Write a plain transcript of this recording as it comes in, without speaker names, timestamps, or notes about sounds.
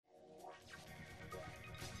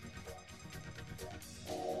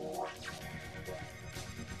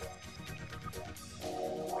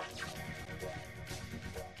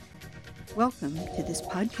Welcome to this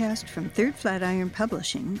podcast from Third Flatiron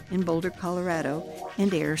Publishing in Boulder, Colorado,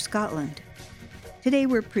 and Ayr, Scotland. Today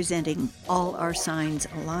we're presenting All Our Signs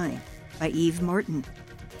Align by Eve Morton.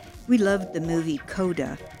 We loved the movie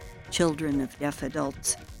Coda, Children of Deaf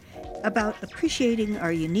Adults, about appreciating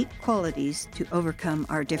our unique qualities to overcome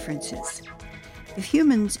our differences. If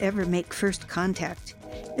humans ever make first contact,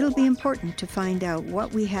 it'll be important to find out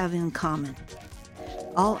what we have in common.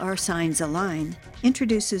 All Our Signs Align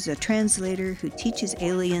introduces a translator who teaches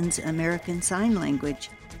aliens American Sign Language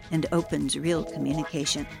and opens real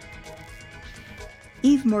communication.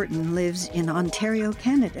 Eve Morton lives in Ontario,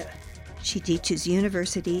 Canada. She teaches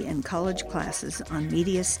university and college classes on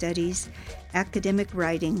media studies, academic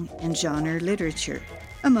writing, and genre literature,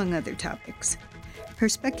 among other topics. Her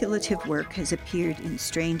speculative work has appeared in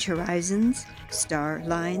Strange Horizons, Star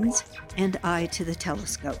Lines, and Eye to the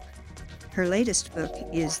Telescope. Her latest book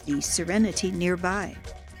is The Serenity Nearby,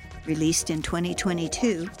 released in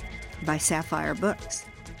 2022 by Sapphire Books.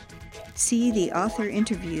 See the author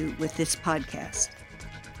interview with this podcast.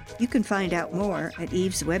 You can find out more at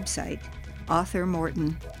Eve's website,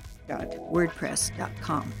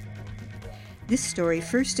 authormorton.wordpress.com. This story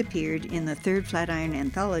first appeared in the Third Flatiron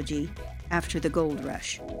Anthology after the Gold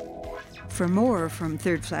Rush. For more from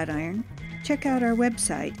Third Flatiron, check out our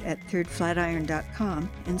website at thirdflatiron.com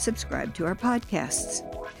and subscribe to our podcasts.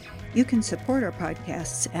 You can support our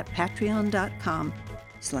podcasts at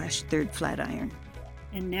patreon.com/thirdflatiron.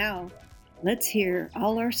 And now, let's hear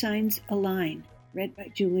All Our Signs Align, read by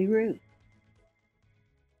Julie Rue.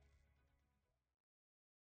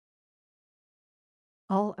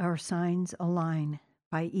 All Our Signs Align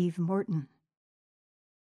by Eve Morton.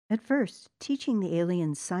 At first, teaching the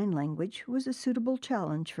aliens sign language was a suitable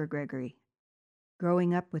challenge for Gregory.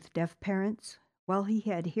 Growing up with deaf parents, while he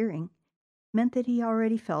had hearing, meant that he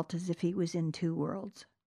already felt as if he was in two worlds.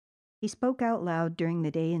 He spoke out loud during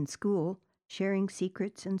the day in school, sharing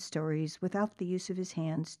secrets and stories without the use of his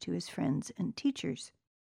hands to his friends and teachers.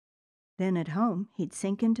 Then at home, he'd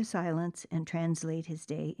sink into silence and translate his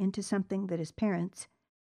day into something that his parents,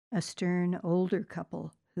 a stern older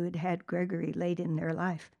couple who had had Gregory late in their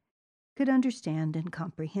life, could understand and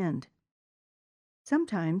comprehend.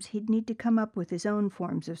 Sometimes he'd need to come up with his own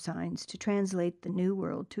forms of signs to translate the new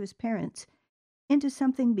world to his parents into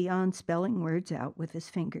something beyond spelling words out with his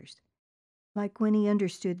fingers, like when he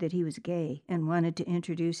understood that he was gay and wanted to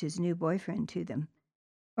introduce his new boyfriend to them,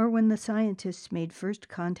 or when the scientists made first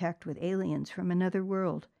contact with aliens from another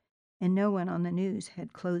world and no one on the news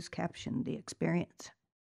had closed captioned the experience.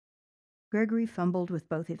 Gregory fumbled with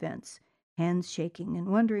both events, hands shaking and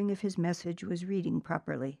wondering if his message was reading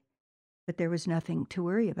properly. But there was nothing to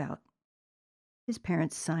worry about. His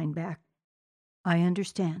parents signed back, "I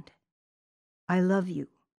understand. I love you.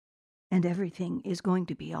 And everything is going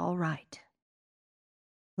to be all right."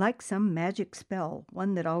 Like some magic spell,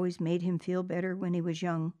 one that always made him feel better when he was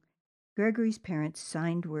young, Gregory's parents'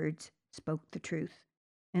 signed words spoke the truth.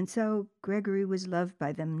 And so Gregory was loved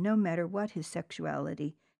by them no matter what his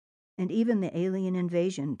sexuality, and even the alien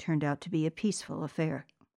invasion turned out to be a peaceful affair.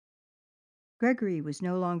 Gregory was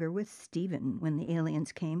no longer with Stephen when the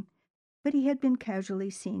aliens came, but he had been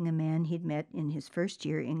casually seeing a man he'd met in his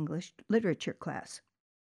first-year English literature class.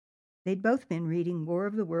 They'd both been reading War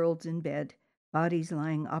of the Worlds in bed, bodies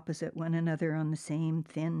lying opposite one another on the same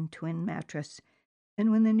thin twin mattress,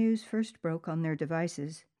 and when the news first broke on their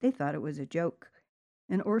devices, they thought it was a joke,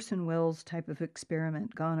 an Orson Welles type of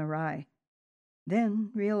experiment gone awry.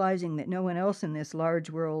 Then, realizing that no one else in this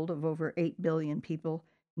large world of over 8 billion people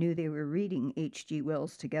knew they were reading H.G.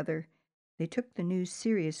 Wells together, they took the news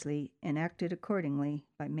seriously and acted accordingly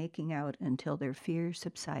by making out until their fear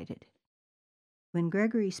subsided. When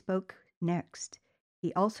Gregory spoke next,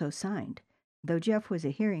 he also signed, though Jeff was a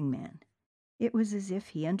hearing man. It was as if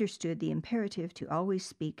he understood the imperative to always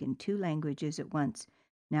speak in two languages at once,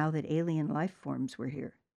 now that alien life forms were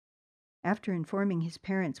here. After informing his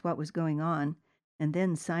parents what was going on, and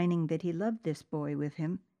then signing that he loved this boy with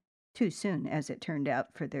him, too soon, as it turned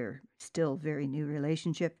out, for their still very new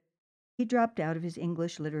relationship, he dropped out of his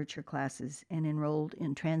English literature classes and enrolled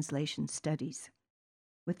in translation studies.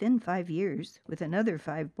 Within 5 years, with another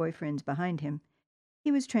 5 boyfriends behind him,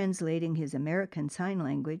 he was translating his American Sign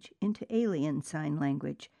Language into Alien Sign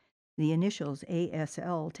Language, the initials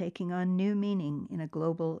ASL taking on new meaning in a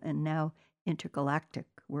global and now intergalactic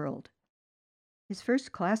world. His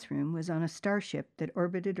first classroom was on a starship that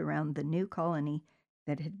orbited around the new colony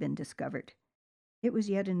that had been discovered. It was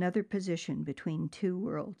yet another position between two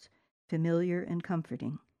worlds, familiar and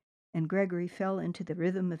comforting, and Gregory fell into the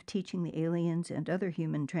rhythm of teaching the aliens and other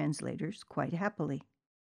human translators quite happily.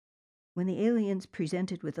 When the aliens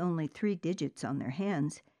presented with only 3 digits on their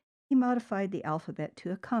hands, he modified the alphabet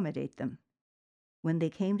to accommodate them. When they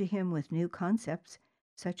came to him with new concepts,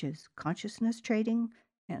 such as consciousness trading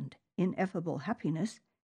and ineffable happiness,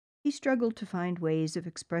 he struggled to find ways of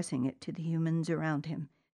expressing it to the humans around him,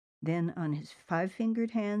 then on his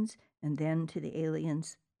 5-fingered hands, and then to the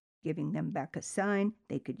aliens, giving them back a sign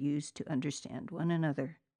they could use to understand one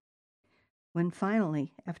another. When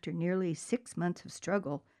finally, after nearly 6 months of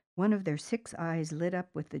struggle, one of their 6 eyes lit up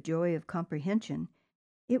with the joy of comprehension,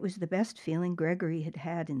 it was the best feeling Gregory had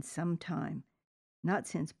had in some time, not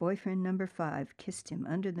since boyfriend number 5 kissed him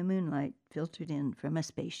under the moonlight filtered in from a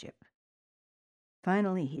spaceship.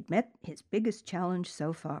 Finally, he'd met his biggest challenge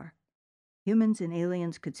so far. Humans and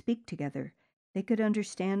aliens could speak together. They could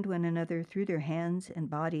understand one another through their hands and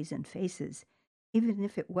bodies and faces, even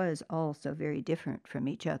if it was all so very different from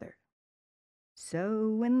each other. So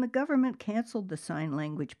when the government canceled the sign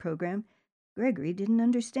language program, Gregory didn't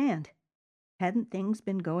understand. Hadn't things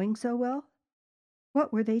been going so well?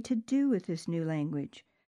 What were they to do with this new language?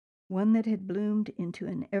 One that had bloomed into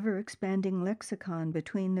an ever-expanding lexicon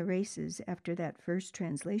between the races after that first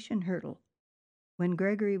translation hurdle. When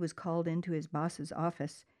Gregory was called into his boss's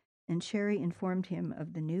office, and Sherry informed him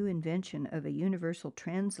of the new invention of a universal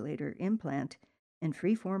translator implant and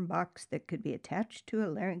freeform box that could be attached to a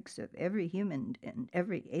larynx of every human and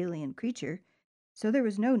every alien creature, so there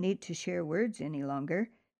was no need to share words any longer,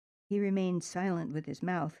 he remained silent with his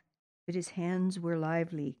mouth, but his hands were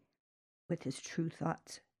lively with his true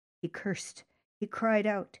thoughts. He cursed. He cried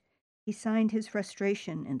out. He signed his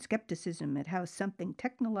frustration and skepticism at how something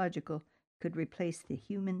technological could replace the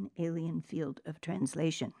human-alien field of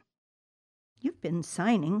translation. "You've been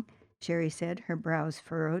signing," Sherry said, her brows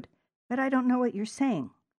furrowed, "but I don't know what you're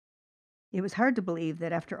saying." It was hard to believe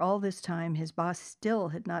that after all this time his boss still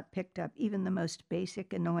had not picked up even the most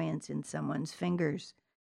basic annoyance in someone's fingers.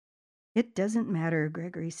 "It doesn't matter,"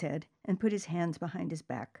 Gregory said, and put his hands behind his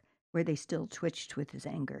back, where they still twitched with his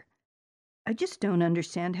anger. "I just don't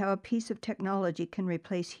understand how a piece of technology can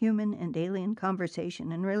replace human and alien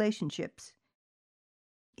conversation and relationships.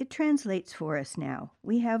 It translates for us now.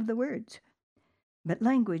 We have the words. But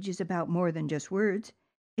language is about more than just words.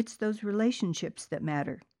 It's those relationships that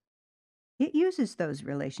matter. It uses those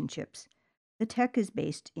relationships. The tech is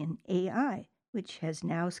based in AI, which has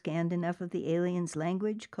now scanned enough of the aliens'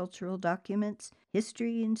 language, cultural documents,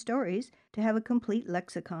 history, and stories to have a complete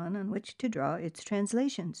lexicon on which to draw its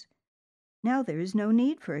translations. Now there is no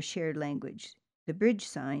need for a shared language, the bridge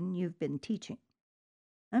sign you've been teaching.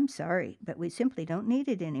 I'm sorry, but we simply don't need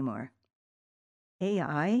it anymore."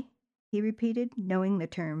 "AI?" he repeated, knowing the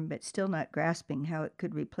term but still not grasping how it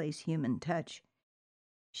could replace human touch.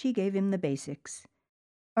 She gave him the basics.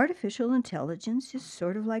 "Artificial intelligence is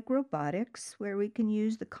sort of like robotics, where we can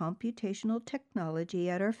use the computational technology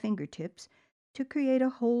at our fingertips to create a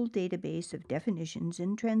whole database of definitions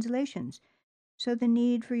and translations, so the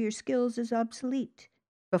need for your skills is obsolete."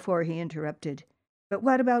 Before he interrupted, "But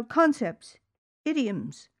what about concepts?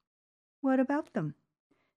 Idioms? What about them?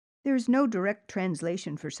 There is no direct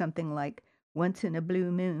translation for something like 'once in a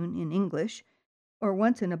blue moon' in English, or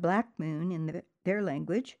 'once in a black moon' in their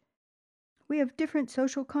language. We have different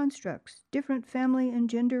social constructs, different family and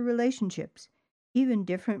gender relationships, even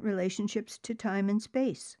different relationships to time and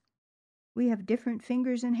space. We have different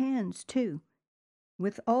fingers and hands, too.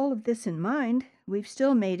 With all of this in mind, we've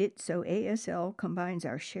still made it so ASL combines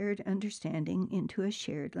our shared understanding into a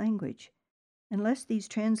shared language. Unless these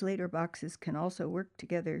translator boxes can also work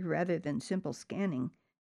together rather than simple scanning,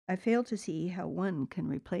 I fail to see how one can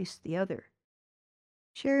replace the other."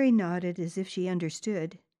 Sherry nodded as if she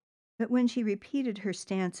understood, but when she repeated her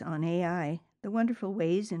stance on AI, the wonderful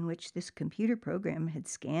ways in which this computer program had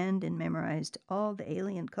scanned and memorized all the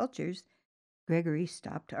alien cultures, Gregory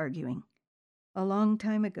stopped arguing. A long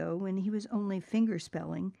time ago, when he was only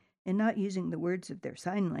finger-spelling and not using the words of their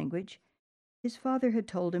sign language, his father had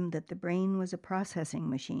told him that the brain was a processing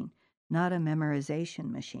machine, not a memorization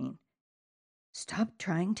machine. "Stop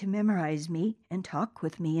trying to memorize me and talk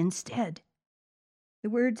with me instead." The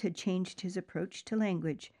words had changed his approach to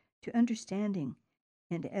language, to understanding,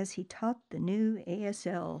 and as he taught the new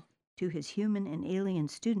ASL to his human and alien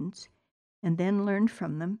students, and then learned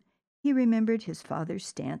from them, he remembered his father's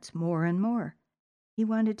stance more and more. He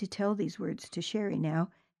wanted to tell these words to Sherry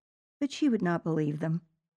now, but she would not believe them.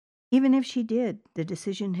 Even if she did, the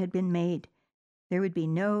decision had been made. There would be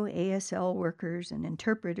no ASL workers and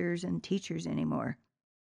interpreters and teachers anymore.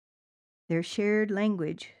 Their shared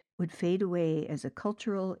language would fade away as a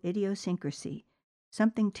cultural idiosyncrasy,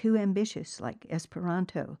 something too ambitious like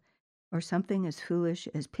Esperanto, or something as foolish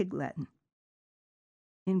as Pig Latin.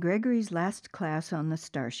 In Gregory's last class on the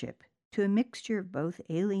starship, to a mixture of both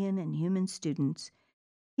alien and human students,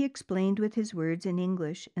 he explained with his words in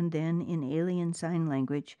English and then in alien sign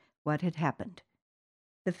language what had happened.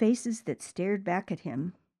 The faces that stared back at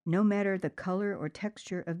him, no matter the color or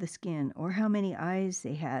texture of the skin or how many eyes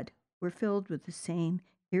they had, were filled with the same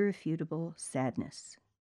irrefutable sadness.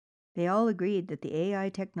 They all agreed that the AI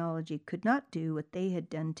technology could not do what they had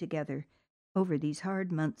done together over these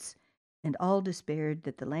hard months, and all despaired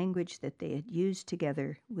that the language that they had used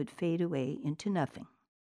together would fade away into nothing.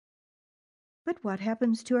 "But what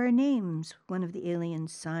happens to our names?" one of the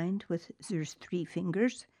aliens signed with Zer's 3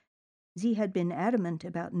 fingers. Z had been adamant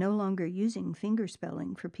about no longer using finger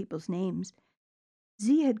spelling for people's names.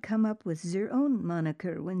 Z had come up with Zer own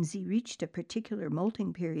moniker when Z reached a particular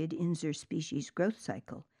molting period in Zer species' growth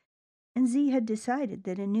cycle, and Z had decided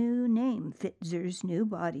that a new name fit Zer's new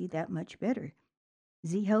body that much better.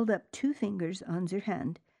 Z held up 2 fingers on Zer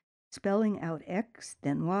hand, spelling out X,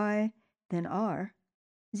 then Y, then R.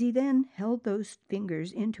 Z then held those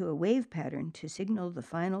fingers into a wave pattern to signal the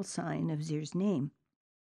final sign of Zer's name.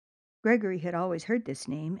 Gregory had always heard this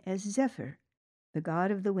name as Zephyr, the god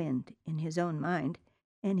of the wind, in his own mind,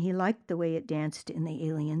 and he liked the way it danced in the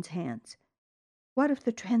alien's hands. "What if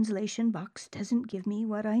the translation box doesn't give me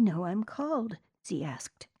what I know I'm called?" Z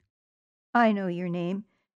asked. "I know your name.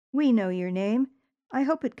 We know your name. I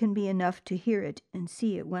hope it can be enough to hear it and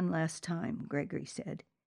see it one last time," Gregory said.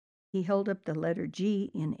 He held up the letter G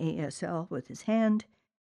in ASL with his hand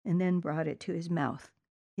and then brought it to his mouth,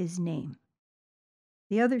 his name.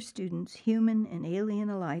 The other students, human and alien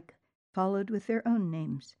alike, followed with their own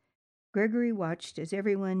names. Gregory watched as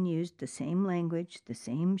everyone used the same language, the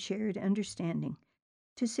same shared understanding,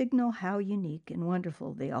 to signal how unique and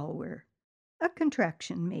wonderful they all were. A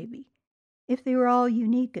contraction, maybe. If they were all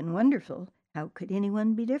unique and wonderful, how could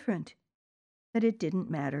anyone be different? But it didn't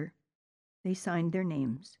matter. They signed their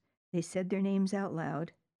names. They said their names out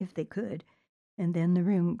loud, if they could, and then the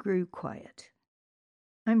room grew quiet.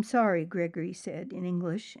 "I'm sorry," Gregory said in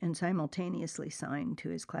English and simultaneously signed to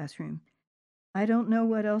his classroom. "I don't know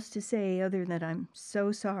what else to say other than I'm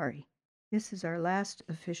so sorry. This is our last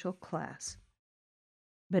official class."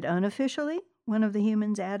 "But unofficially?" one of the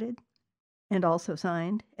humans added, and also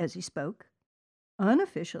signed as he spoke.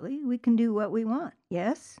 "Unofficially, we can do what we want,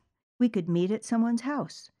 yes? We could meet at someone's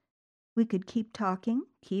house. We could keep talking,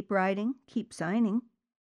 keep writing, keep signing."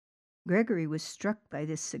 Gregory was struck by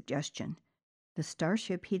this suggestion. The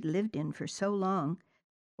starship he'd lived in for so long,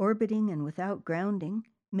 orbiting and without grounding,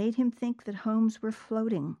 made him think that homes were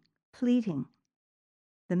floating, fleeting.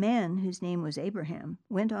 The man, whose name was Abraham,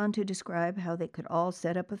 went on to describe how they could all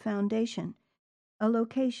set up a foundation, a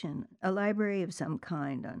location, a library of some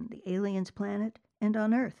kind on the aliens' planet and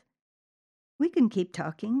on Earth. "We can keep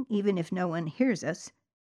talking, even if no one hears us."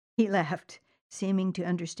 He laughed, seeming to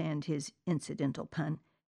understand his incidental pun.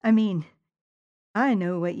 I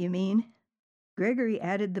know what you mean." Gregory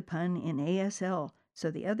added the pun in ASL so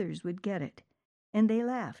the others would get it, and they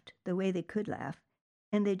laughed the way they could laugh,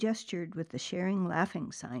 and they gestured with the sharing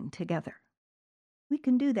laughing sign together. "We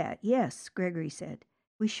can do that, yes," Gregory said.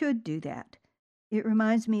 "We should do that. It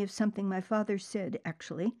reminds me of something my father said,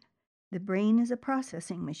 actually. The brain is a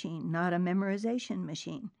processing machine, not a memorization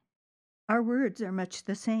machine. Our words are much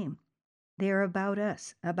the same. They are about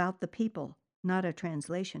us, about the people, not a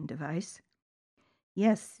translation device."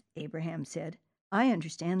 "Yes," Abraham said. "I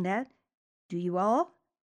understand that. Do you all?"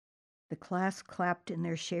 The class clapped in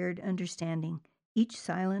their shared understanding, each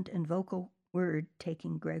silent and vocal word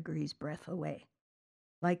taking Gregory's breath away,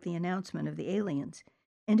 like the announcement of the aliens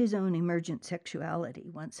and his own emergent sexuality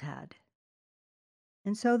once had.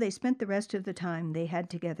 And so they spent the rest of the time they had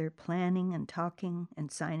together planning and talking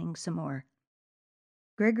and signing some more.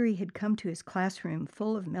 Gregory had come to his classroom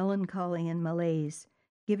full of melancholy and malaise,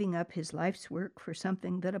 giving up his life's work for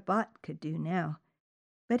something that a bot could do now.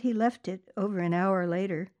 But he left it over an hour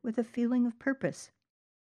later with a feeling of purpose.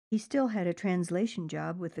 He still had a translation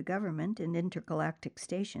job with the government and Intergalactic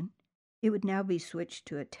Station. It would now be switched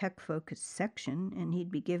to a tech-focused section, and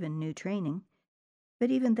he'd be given new training. But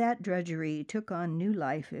even that drudgery took on new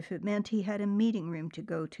life if it meant he had a meeting room to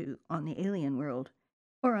go to on the alien world,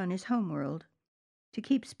 or on his home world, to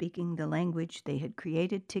keep speaking the language they had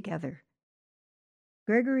created together.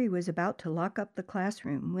 Gregory was about to lock up the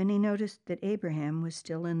classroom when he noticed that Abraham was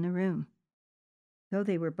still in the room. Though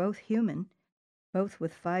they were both human, both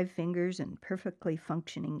with 5 fingers and perfectly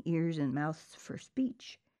functioning ears and mouths for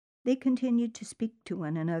speech, they continued to speak to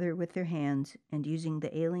one another with their hands and using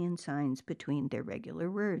the alien signs between their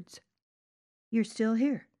regular words. "You're still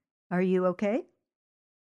here. Are you okay?"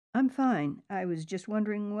 "I'm fine. I was just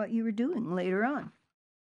wondering what you were doing later on."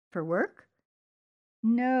 For work?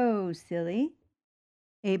 No, silly,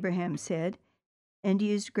 Abraham said, and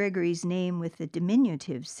used Gregory's name with the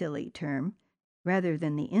diminutive silly term rather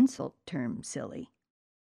than the insult term silly.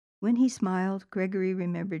 When he smiled, Gregory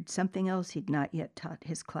remembered something else he'd not yet taught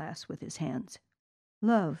his class with his hands.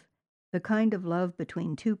 Love, the kind of love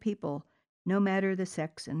between two people, no matter the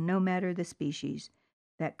sex and no matter the species,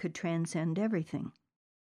 that could transcend everything.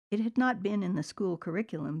 It had not been in the school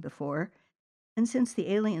curriculum before, and since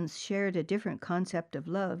the aliens shared a different concept of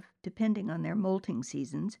love depending on their molting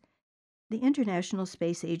seasons, the International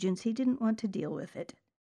Space Agency didn't want to deal with it.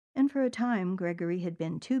 And for a time, Gregory had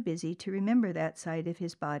been too busy to remember that side of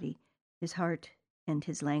his body, his heart, and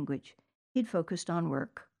his language. He'd focused on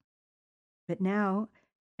work. But now,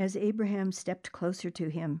 as Abraham stepped closer to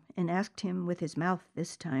him and asked him with his mouth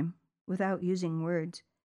this time, without using words,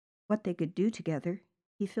 what they could do together,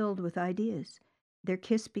 he filled with ideas. Their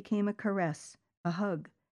kiss became a caress, a hug,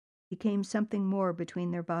 became something more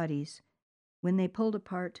between their bodies. When they pulled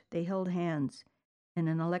apart, they held hands, and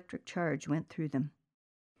an electric charge went through them.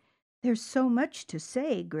 There's so much to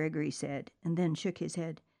say, Gregory said, and then shook his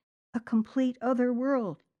head. A complete other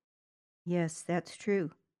world. Yes, that's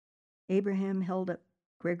true. Abraham held up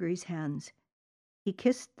Gregory's hands. He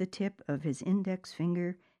kissed the tip of his index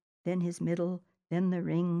finger, then his middle, then the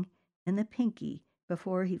ring, and the pinky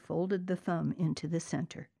before he folded the thumb into the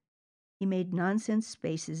center. He made nonsense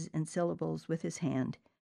spaces and syllables with his hand,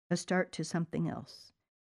 a start to something else.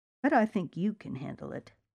 But I think you can handle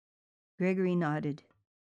it. Gregory nodded.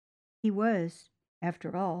 He was,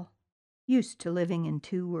 after all, used to living in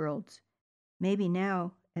two worlds. Maybe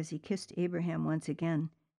now, as he kissed Abraham once again,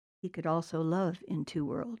 he could also love in two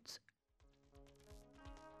worlds.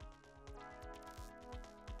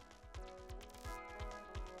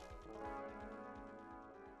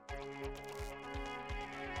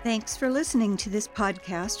 Thanks for listening to this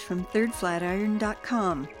podcast from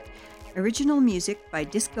thirdflatiron.com. Original music by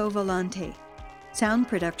Disco Volante. Sound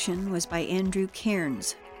production was by Andrew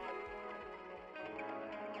Cairns.